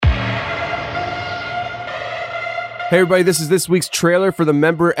Hey everybody, this is this week's trailer for the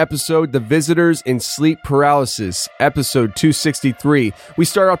member episode, The Visitors in Sleep Paralysis, episode 263. We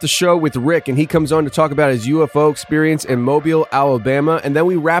start off the show with Rick, and he comes on to talk about his UFO experience in Mobile, Alabama, and then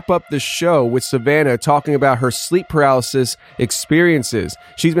we wrap up the show with Savannah talking about her sleep paralysis experiences.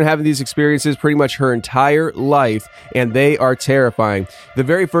 She's been having these experiences pretty much her entire life, and they are terrifying. The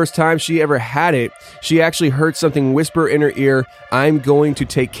very first time she ever had it, she actually heard something whisper in her ear, "I'm going to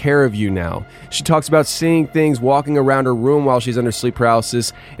take care of you now." She talks about seeing things walking around her room while she's under sleep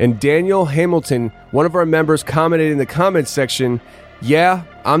paralysis, and Daniel Hamilton, one of our members, commented in the comments section, "Yeah,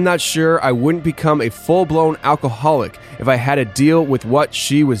 I'm not sure I wouldn't become a full-blown alcoholic if I had to deal with what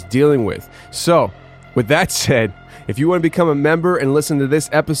she was dealing with." So, with that said, if you want to become a member and listen to this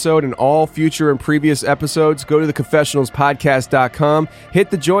episode and all future and previous episodes, go to theconfessionalspodcast.com,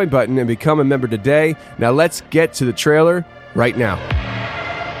 hit the join button, and become a member today. Now let's get to the trailer right now.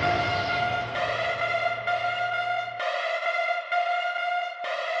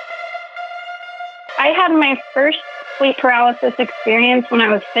 I had my first sleep paralysis experience when I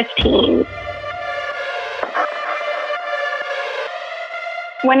was 15.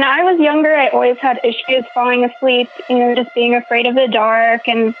 When I was younger, I always had issues falling asleep, just being afraid of the dark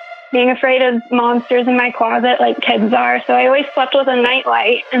and being afraid of monsters in my closet like kids are. So I always slept with a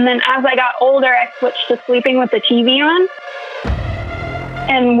nightlight. And then as I got older, I switched to sleeping with the TV on.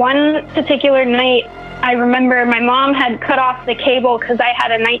 And one particular night, I remember my mom had cut off the cable because I had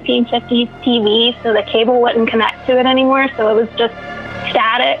a 1950s TV, so the cable wouldn't connect to it anymore, so it was just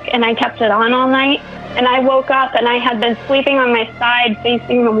static, and I kept it on all night. And I woke up, and I had been sleeping on my side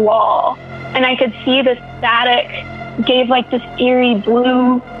facing the wall, and I could see the static gave like this eerie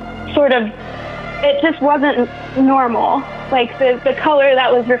blue sort of, it just wasn't normal. Like the color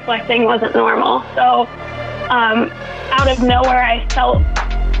that was reflecting wasn't normal. So out of nowhere, I felt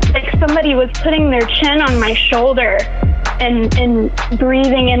like somebody was putting their chin on my shoulder and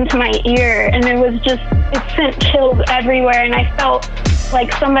breathing into my ear, and it sent chills everywhere, and I felt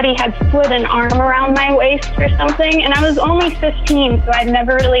like somebody had slid an arm around my waist or something. And I was only 15, so I'd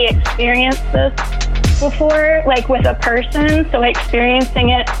never really experienced this before, like with a person, so experiencing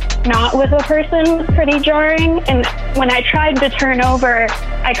it not with a person was pretty jarring. And when I tried to turn over,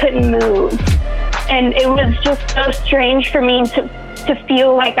 I couldn't move, and it was just so strange for me to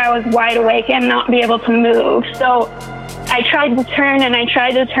feel like I was wide awake and not be able to move. So I tried to turn and I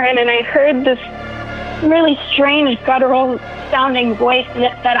heard this really strange guttural sounding voice, and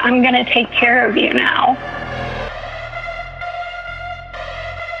it said, "I'm going to take care of you now."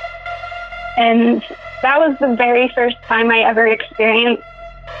 And that was the very first time I ever experienced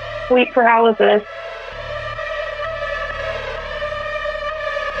sleep paralysis.